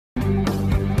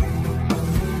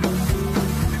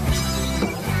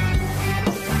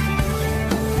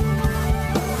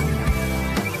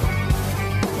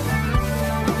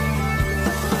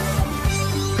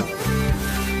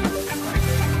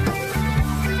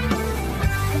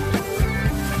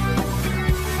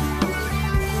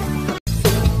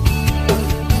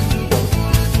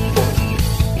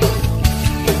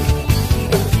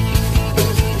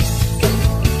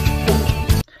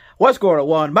What's going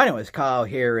on? My name is Kyle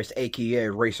here. It's aka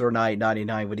Racer Knight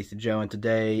 99 with Issa Joe, and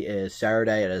today is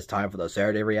Saturday. It is time for the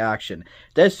Saturday reaction.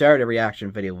 This Saturday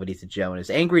reaction video with Issa Joe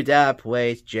is Angry Dad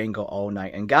Plays Jenga All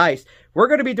Night. And guys, we're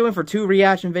going to be doing for 2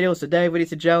 reaction videos today with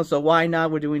Issa Joe, so why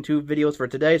not? We're doing 2 videos for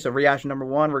today. So reaction number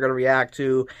 1, we're going to react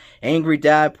to Angry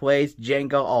Dad Plays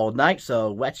Jenga All Night.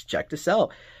 So let's check this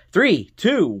out. 3,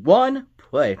 2, 1,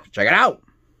 play. Check it out.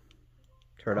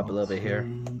 Turn it up a little bit here.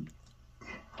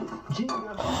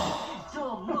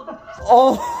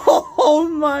 Oh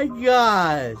my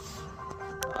gosh.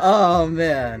 Oh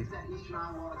man.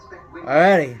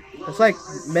 Alrighty. It's like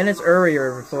minutes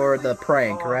earlier before the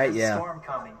prank, right? Yeah.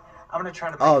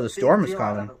 Oh, the storm is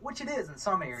coming. Which it is in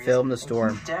some areas. Film the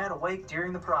storm. Keep Dad awake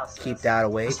during the process. Keep Dad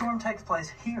awake. The storm takes place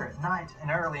here at night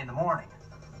and early in the morning.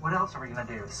 What else are we gonna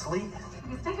do? Sleep?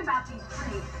 You think about these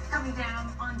trees coming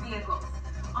down on vehicles,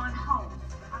 on homes.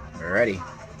 Alrighty.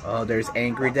 Oh, there's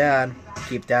Angry Dad.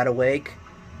 Keep Dad awake.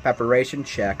 Preparation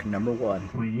check number 1.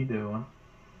 What are you doing?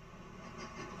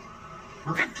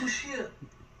 Look at this shit.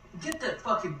 Get that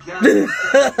fucking guy.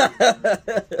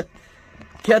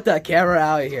 Get that camera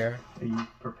out of here. Are you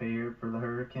prepared for the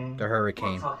hurricane? The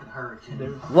hurricane. What fucking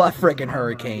hurricane? What freaking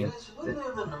hurricane? We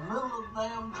live in the middle of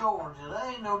damn Georgia. There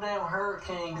ain't no damn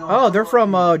hurricane going on. Oh, they're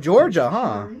from Georgia,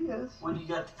 huh? What do you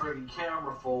got the freaking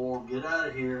camera for? Get out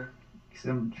of here.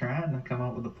 I'm trying to come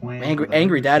up with a plan.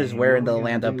 Angry Dad is wearing the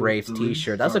Land Up Braves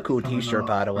t-shirt. That's a cool t-shirt,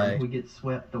 by the way. We get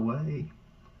swept away.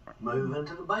 Move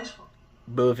into the basement.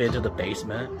 Move into the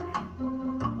basement.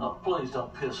 Oh, please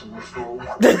don't piss in this floor.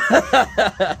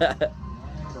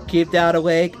 Keep Dad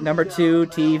awake. Number 2,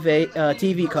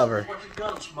 TV cover. What's your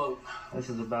gun smoke? This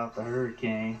is about the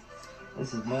hurricane.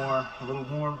 This is a little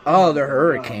warm. Oh, the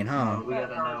hurricane, huh? We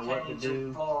gotta know what to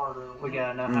do. We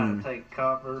gotta know how to take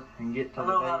cover and get to the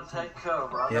basement. I know how to take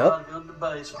cover. I know how to go to the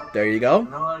basement. There you go. I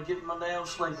know how to get in my damn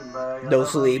sleeping bag. No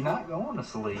sleep. You're not going to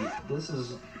sleep. This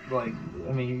is like,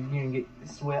 I mean, you can get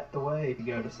swept away if you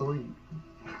go to sleep.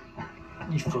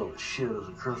 You full of shit as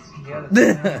a Christmas. You gotta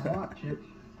sit down and watch it.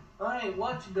 I ain't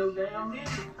watching no damn news.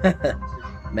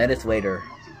 Minutes later.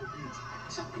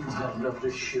 He's got enough of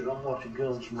this shit. I'm watching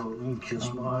Gunsmoke. You can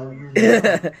kiss my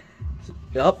ear.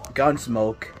 Yup,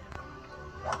 Gunsmoke.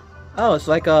 Oh, it's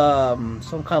like some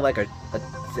kind of like a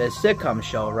sitcom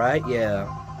show, right?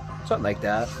 Yeah, something like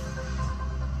that.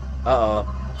 Uh oh,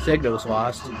 signal's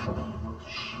lost.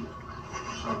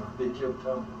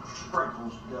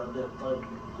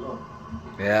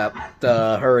 Yeah,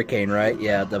 the hurricane, right?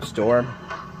 Yeah, the storm.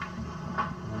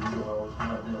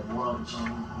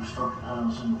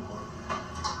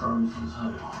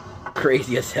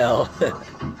 Crazy as hell.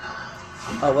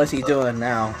 Oh, what's he doing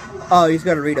now? Oh, he's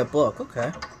gonna read a book.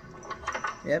 Okay.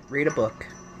 Yep, read a book.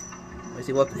 What's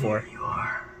he looking for? There you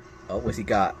are. Oh, what's he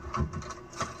got?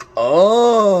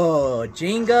 Oh,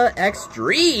 Jenga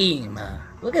Extreme.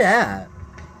 Look at that.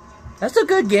 That's a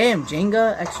good game,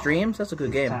 Jenga Extremes. That's a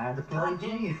good game. Time to play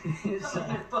Jenga. It's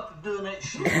fucking doing that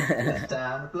shit. It's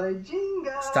time to play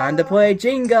Jenga. It's time to play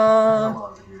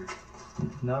Jenga.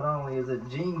 Not only is it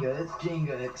Jenga, it's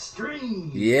Jenga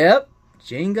Extreme. Yep,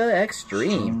 Jenga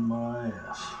Extreme. My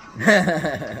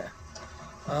ass.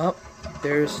 Oh,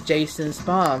 there's Jason's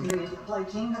mom. You play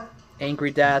Jenga? Angry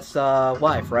Dad's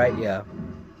wife, right? Yeah.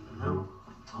 No,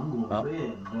 I'm going to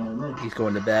bed. Damn it. He's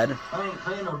going to bed. I ain't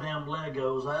playing no damn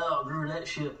Legos. I outgrew that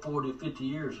shit 40, 50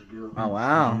 years ago. Oh,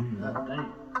 wow. God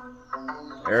damn.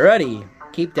 Alrighty.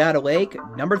 Keep Dad awake.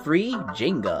 Number 3,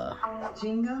 Jenga.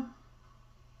 Jenga?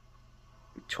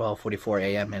 12:44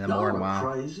 a.m. in the morning.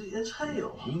 Wow. Crazy as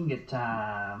hell. Jenga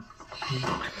time.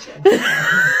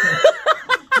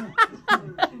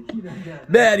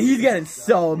 Man, he's getting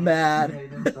so mad.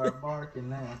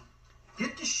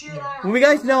 Get the shit out. Well, you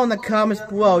guys know in the comments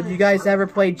below, do you guys ever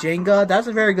play Jenga? That's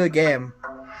a very good game.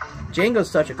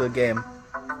 Jenga's such a good game.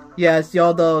 Yeah, see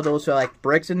all those are like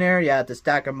bricks in there. You have to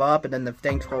stack them up, and then the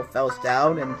thing falls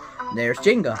down, and there's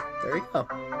Jenga. There you go.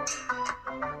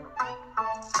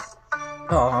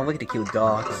 Oh, look at the cute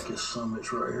dogs. I guess some of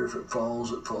it's right here. If it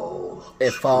falls, it falls.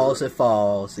 It falls, it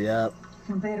falls. Yep.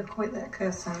 You better quit that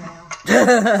cussing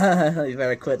now. You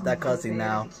better quit that cussing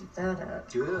now. Keep that up.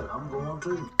 Good, I'm going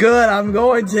to. Good, I'm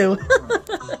going to.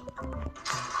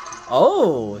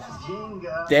 Oh,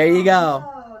 Jenga. there you go.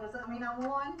 Oh, does that mean I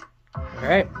won?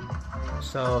 Alright.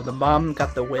 So the mom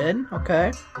got the win.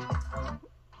 Okay.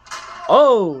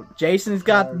 Oh, Jason's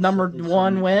got number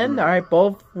 1 win. Alright,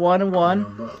 both 1 and 1.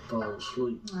 I'm about to fall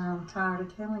asleep. I'm tired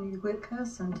of telling you to quit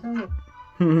cussing, too.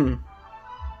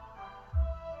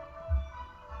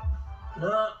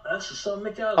 No, that's the son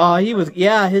Mick out. Oh, he was,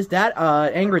 yeah, his dad,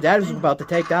 Angry Dad was about to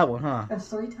take that one, huh? That's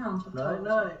 3 times I've Night, told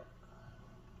night.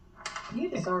 you. You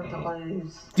deserve to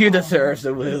lose. You deserve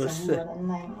to Listen lose. with a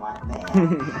name like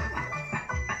that.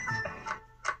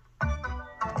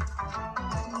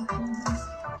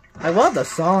 I love the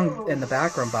song in the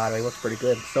background, by the way. It looks pretty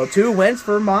good. So 2 wins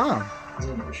for Mom.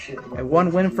 And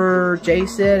 1 win for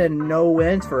Jason and no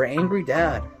wins for Angry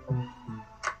Dad.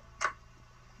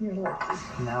 You're lucky.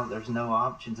 Now there's no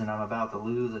options and I'm about to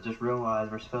lose. I just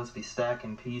realized we're supposed to be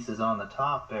stacking pieces on the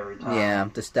top every time. Yeah,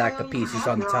 to stack the pieces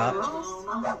on the top.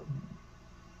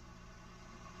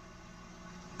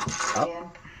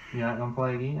 Up, You're not gonna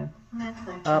play again?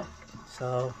 up.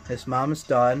 So his mom is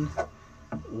done.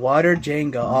 Water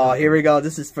Jenga. Oh, here we go.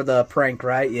 This is for the prank,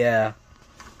 right? Yeah.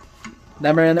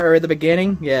 Remember in the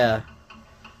beginning? Yeah.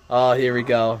 Oh, here we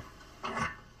go.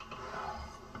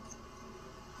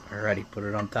 Alrighty, put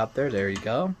it on top there. There you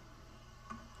go.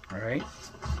 Alright.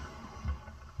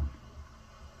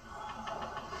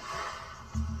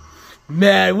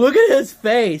 Man, look at his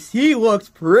face. He looks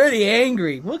pretty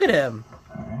angry. Look at him.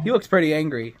 Alright. He looks pretty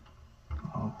angry.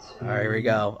 Alright, Alright, here we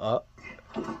go. Oh.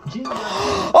 Jenga.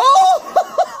 Oh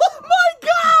my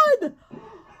god!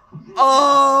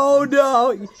 Oh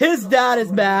no! His dad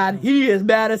is mad. He is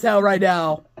mad as hell right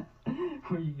now.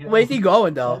 Where you going? Where's he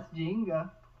going though? That's Jenga.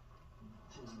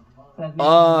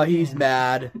 Oh, he's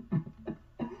mad.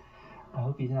 I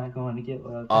hope he's not going to get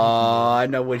what Oh, I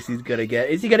know what he's gonna get.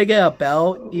 Is he gonna get a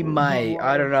belt? He might.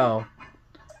 I don't know.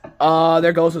 Oh,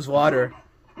 there goes his water.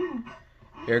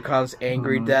 Here comes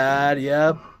Angry Dad.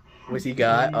 Yep. What's he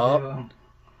got? Oh.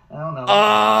 I don't know.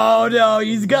 Oh no,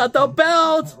 he's got the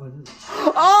belt.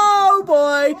 Oh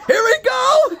boy, here we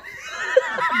go.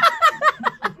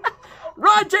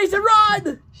 Run, Jason,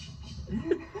 run.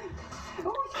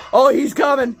 Oh, he's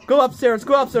coming. Go upstairs,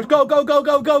 go upstairs. Go, go, go,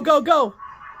 go, go, go, go.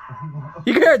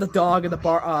 You can hear the dog in the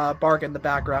bark in the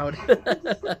background.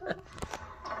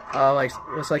 Oh, like,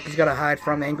 looks like he's gotta hide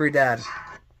from Angry Dad.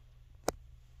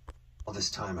 All this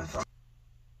time I thought.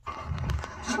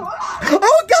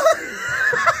 Oh god!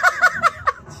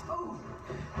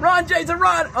 Run, Jason,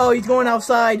 run! Oh, he's going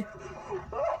outside.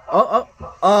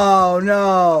 Oh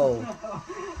no!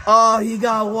 Oh, he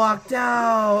got walked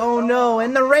out. Oh no,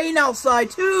 and the rain outside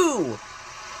too.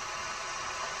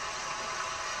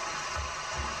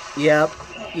 Yep,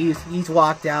 he's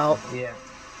walked out. Yeah,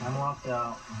 I'm locked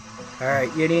out. All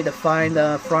right, you need to find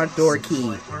the front door key.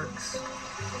 It works.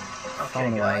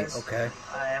 Phone Okay, light. guys. Okay.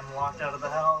 I am locked out of the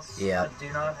house. Yeah. I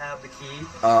do not have the key.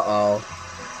 Uh-oh.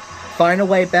 Find a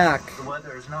way back. The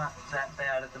weather is not that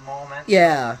bad at the moment.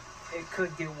 Yeah. It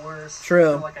could get worse. True.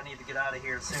 I feel like I need to get out of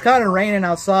here soon. It's kind of raining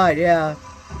outside, yeah.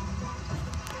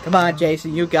 Come on,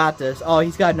 Jason, you got this. Oh,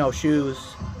 he's got no shoes.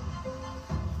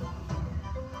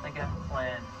 I got a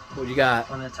plan. What you got?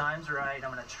 When the time's right,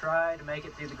 I'm going to try to make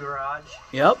it through the garage.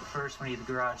 Yep. First, we need the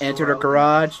garage Enter door the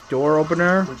garage, door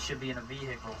opener. open, which should be in a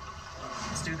vehicle.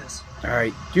 Let's do this.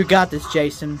 Alright, you got this,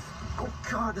 Jason. Oh,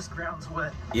 God, this ground's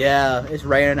wet. Yeah, it's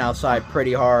raining outside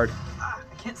pretty hard. Ah,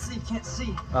 I can't see, can't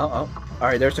see. Uh-oh.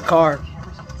 Alright, there's a car.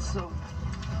 Camera's so...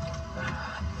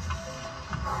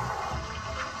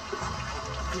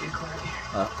 Vehicle right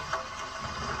here.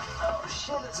 Oh,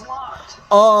 shit, it's locked.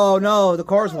 Oh, no, the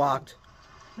car's locked.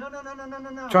 No.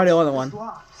 Try the other one. It's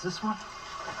locked. Is this one?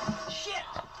 Shit!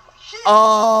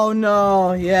 Oh,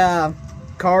 no, yeah.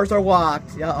 Cars are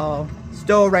locked. Uh-oh.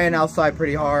 Still raining outside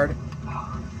pretty hard.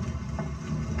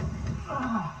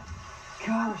 Oh,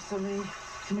 God, there's so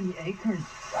many acorns.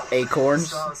 Acorns.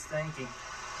 So I was thinking.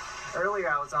 Earlier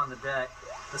I was on the deck.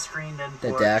 The screened in The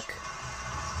porch. deck.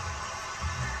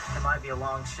 It might be a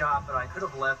long shot, but I could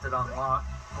have left it unlocked.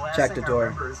 The last Check thing the door. I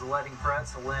remember is letting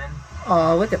Pretzel in.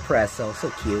 Oh, look at Presto. So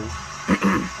cute.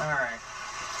 Alright,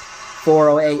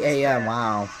 4:08 a.m.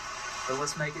 Wow. but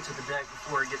let's make it to the deck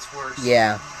before it gets worse.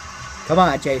 Yeah. Come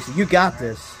on, Jason. You got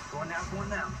this. Going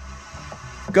down.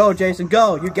 Go, Jason.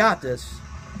 Go. You got this.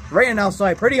 It's raining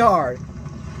outside pretty hard.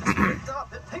 It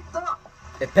picked up.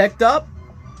 It picked up.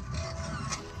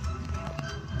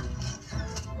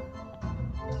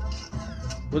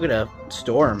 Look at the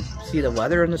storm. See the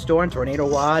weather in the storm? Tornado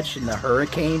watch and the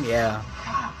hurricane? Yeah.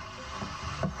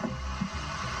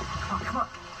 Come on.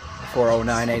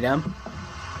 4:09 a.m.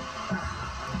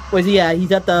 Where's he at?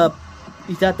 He's at the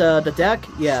deck?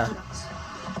 Yeah.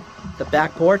 The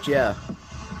back porch, yeah.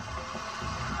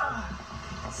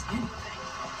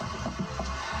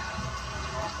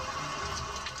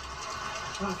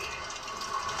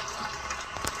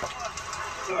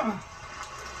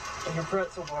 And your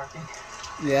pretzel barking.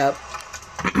 Yep.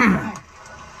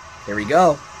 There we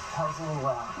go. That was a little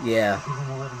loud. Yeah. He's in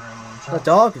the living room. The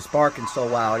dog is barking so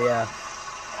loud, yeah.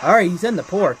 Alright, he's in the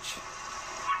porch.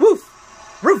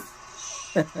 Woof! Roof!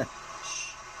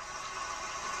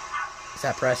 Is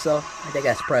that Presso? I think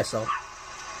that's Presso.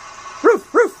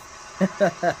 Roof! Roof!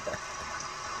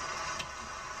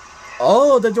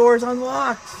 Oh, the door's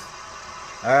unlocked!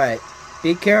 Alright,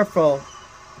 be careful.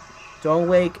 Don't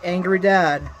wake angry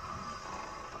dad.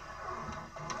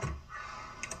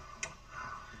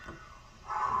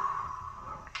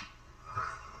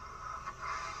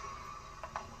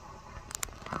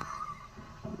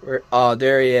 Oh,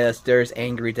 there he is. There's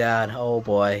angry dad. Oh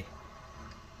boy.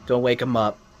 Don't wake him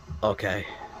up. Okay.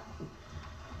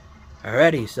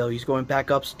 Alrighty, so he's going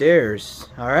back upstairs.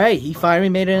 Alright, he finally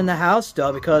made it in the house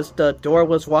though because the door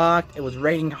was locked. It was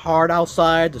raining hard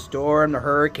outside. The storm, the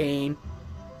hurricane.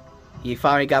 He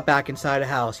finally got back inside the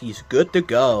house. He's good to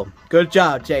go. Good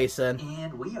job, Jason.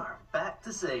 And we are back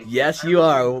to safety. Yes, you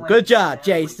are. Good job,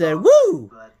 Jason.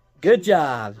 Woo! Good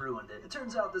job. Ruined it. It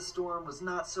turns out this storm was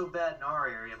not so bad in our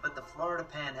area, but the Florida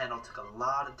Panhandle took a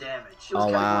lot of damage. It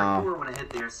was Category 4 when it hit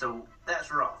there, so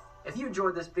that's rough. If you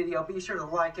enjoyed this video, be sure to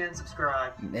like and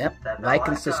subscribe. Yep, like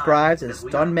and subscribe to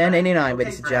Stuntman89,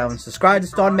 ladies and gentlemen. Subscribe to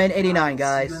Stuntman89,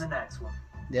 guys. See you in the next one.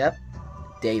 Yep,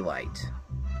 daylight.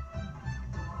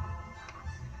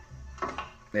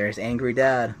 There's angry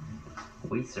dad.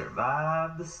 We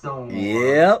survived the storm.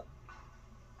 Yep.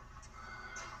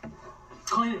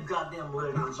 Clean them goddamn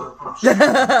Legos up.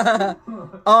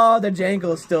 Oh, the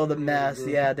Jenga's still the mess.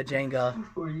 Yeah, the Jenga.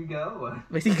 Where you going?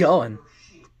 Where's he going?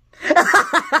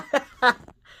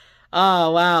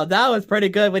 Oh, wow. That was pretty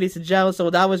good, ladies and gentlemen. So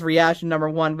that was reaction number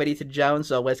 1, ladies and gentlemen.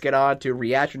 So let's get on to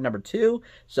reaction number 2.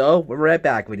 So we're right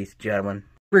back, ladies and gentlemen.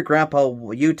 Angry Grandpa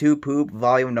YouTube Poop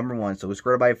Volume number 1. So it's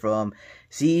by from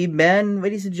C-Men,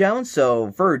 ladies and gentlemen.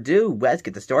 So for ado, let's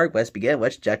get the story. Let's begin.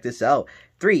 Let's check this out.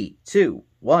 3, 2,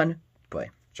 1, play.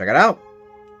 Check it out.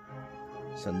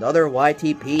 It's another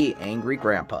YTP Angry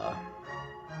Grandpa.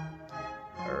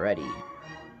 Alrighty.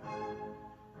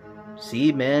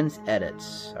 C-Men's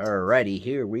edits. Alrighty,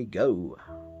 here we go.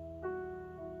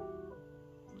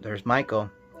 There's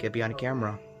Michael. Get behind the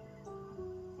camera.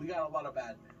 We got a lot of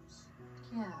bad news.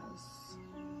 Yes.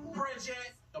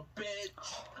 Bridget, the bitch.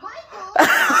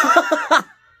 Michael!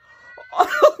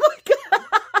 Oh my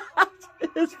god!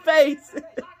 His face!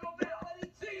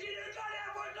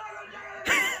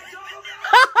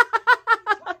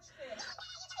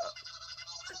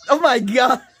 Oh my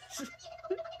god!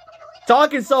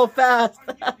 Talking so fast.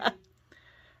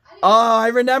 Oh, I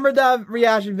remember that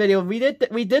reaction video. We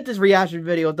did this reaction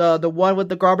video, the one with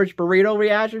the garbage burrito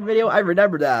reaction video. I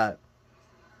remember that.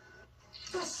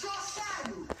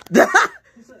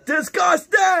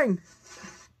 Disgusting!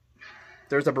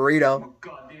 There's a burrito. Oh,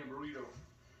 goddamn burrito.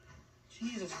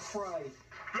 Jesus Christ.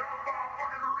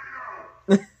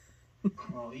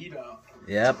 Oh, eat up.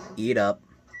 Yep, eat up.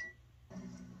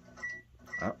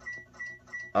 Oh.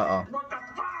 Uh-oh. What the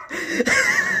fuck?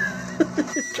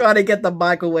 Trying to get the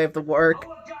microwave to work. Oh,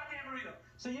 goddamn burrito.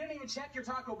 So you didn't even check your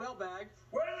Taco Bell bag.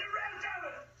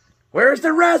 Where's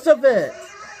the rest of it?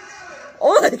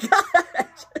 Oh my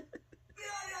gosh!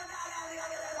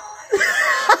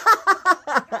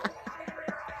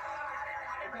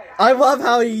 I love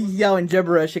how he's yelling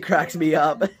gibberish. It cracks me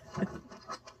up.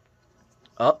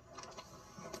 Oh.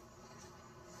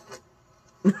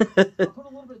 Put a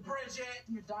little bit of Bridget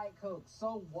in your Diet Coke.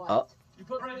 So what? Oh. You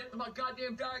put Bridget in my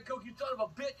goddamn Diet Coke, you son of a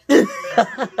bitch.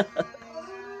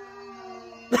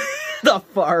 The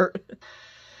fart.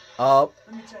 Oh.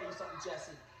 Let me tell you something,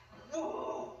 Jesse.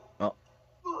 Oh. Oh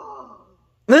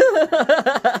my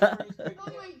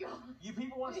god. You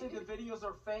people want to say the videos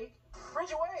are fake?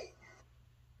 Bridget, wait.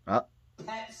 Oh.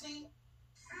 Pepsi?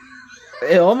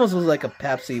 It almost was like a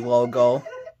Pepsi logo.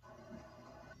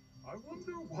 I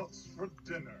wonder what's for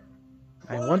dinner.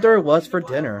 I wonder what's for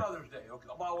dinner. Mother's Day. Okay,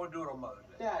 I want to do it on Mother's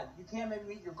Day. Dad, you can't make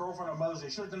me meet your girlfriend on Mother's Day.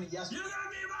 Should have done it yesterday. You're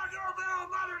gonna meet my girlfriend on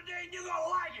Mother's Day and you're gonna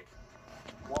like it.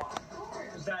 Why?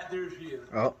 Because that there she is.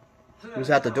 Oh.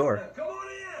 Who's at the door? Come on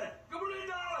in. Come on in,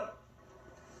 darling.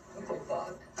 What the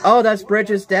fuck? Oh, that's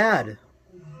Bridget's dad.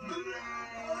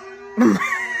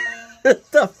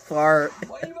 The fart.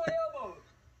 Why are you my elbows?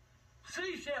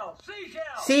 Seashells.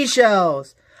 Seashells.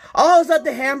 Seashells. Oh, is that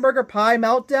the hamburger pie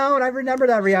meltdown? I remember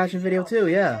that reaction video too,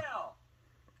 yeah.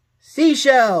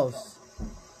 Seashells.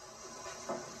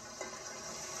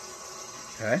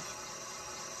 Okay.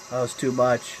 That was too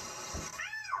much.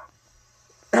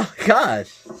 Oh,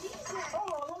 gosh.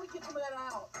 Hold on, let me get some of that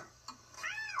out.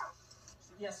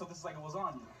 Yeah, so this is like it was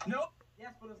on you. Nope.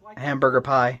 Yes, but it's like hamburger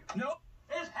pie. Nope.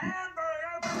 It's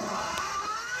hamburger pie.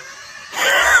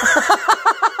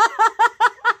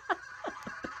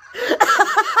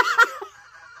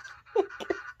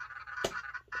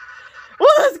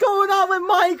 What is going on with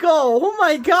Michael? Oh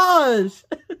my gosh.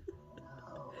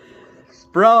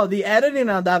 Bro, the editing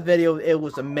on that video, it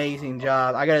was an amazing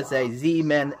job. I gotta say,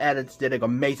 Z-Man Edits did an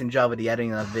amazing job with the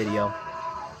editing of that video.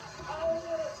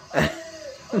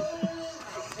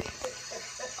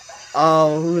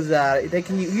 Oh, who's that? They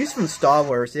can use from Star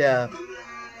Wars, yeah.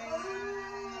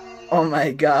 Oh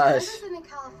my gosh. I've been in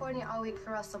California all week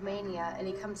for WrestleMania, and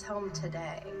he comes home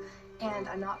today. And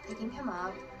I'm not picking him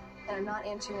up, and I'm not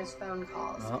answering his phone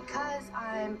calls because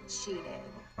I'm cheating.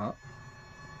 Oh.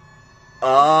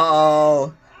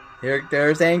 Oh,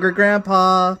 there's angry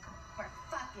grandpa. We're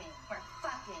fucking.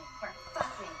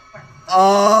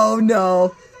 Oh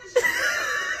no.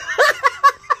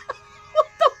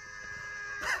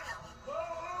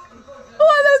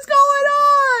 What is going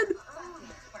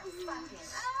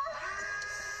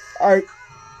on?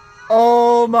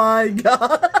 Oh my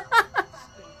god.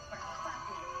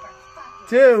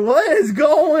 Dude, what is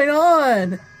going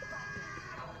on?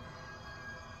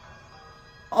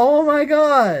 Oh my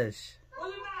gosh.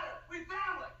 What's the matter? We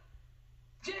family.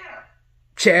 Chair.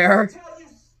 Chair.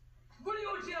 What are you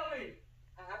gonna tell me?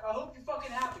 I hope you're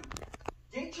fucking happy.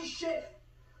 Get your shit.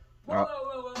 Whoa.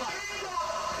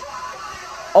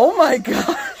 Oh my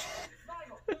gosh.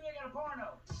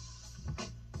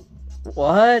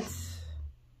 What?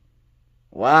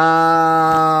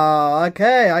 Wow.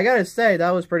 Okay, I gotta say,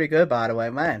 that was pretty good, by the way,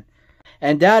 man.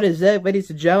 And that is it,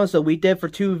 ladies and gentlemen. So we did for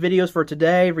 2 videos for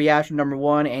today. Reaction number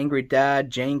 1, Angry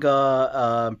Dad,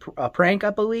 Jenga, prank,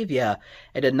 I believe. Yeah.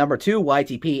 And then number 2,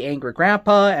 YTP, Angry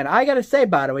Grandpa. And I gotta say,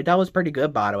 by the way, that was pretty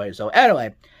good, by the way. So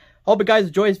anyway, hope you guys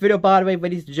enjoyed this video, by the way.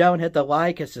 Ladies and gentlemen, hit the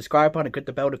like and subscribe button and click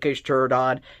the bell notification turned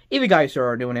on. If you guys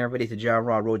are doing it, ladies and gentlemen,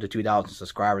 we're on road to 2,000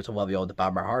 subscribers. I love you all the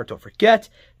bottom of my heart. Don't forget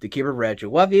to keep it rich. I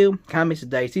love you. Comments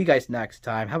today. See you guys next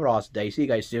time. Have an awesome day. See you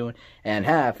guys soon. And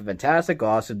have a fantastic,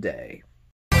 awesome day.